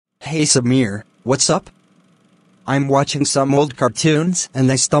Hey Samir, what's up? I'm watching some old cartoons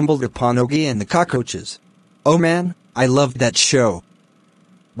and I stumbled upon Oggy and the Cockroaches. Oh man, I loved that show.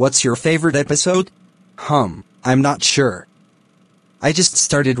 What's your favorite episode? I'm not sure. I just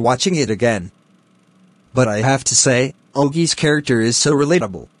started watching it again. But I have to say, Oggy's character is so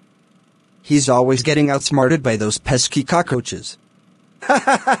relatable. He's always getting outsmarted by those pesky cockroaches.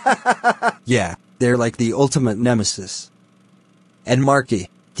 Yeah, they're like the ultimate nemesis. And Marky,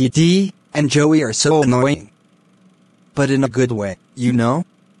 Dee, and Joey are so annoying. But in a good way, you know?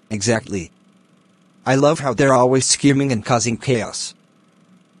 Exactly. I love how they're always scheming and causing chaos.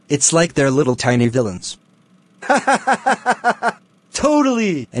 It's like they're little tiny villains.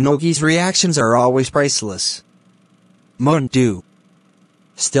 Totally! And Oggy's reactions are always priceless. Mon Dieu.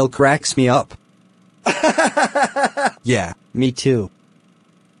 Still cracks me up. Yeah, me too.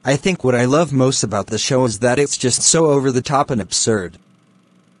 I think what I love most about the show is that it's just so over the top and absurd.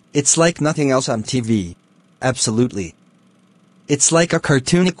 It's like nothing else on TV. Absolutely. It's like a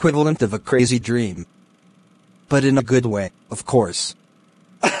cartoon equivalent of a crazy dream. But in a good way, of course.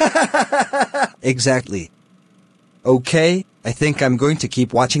 Exactly. Okay, I think I'm going to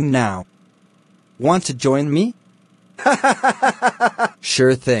keep watching now. Want to join me?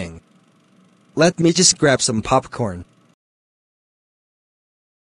 Sure thing. Let me just grab some popcorn.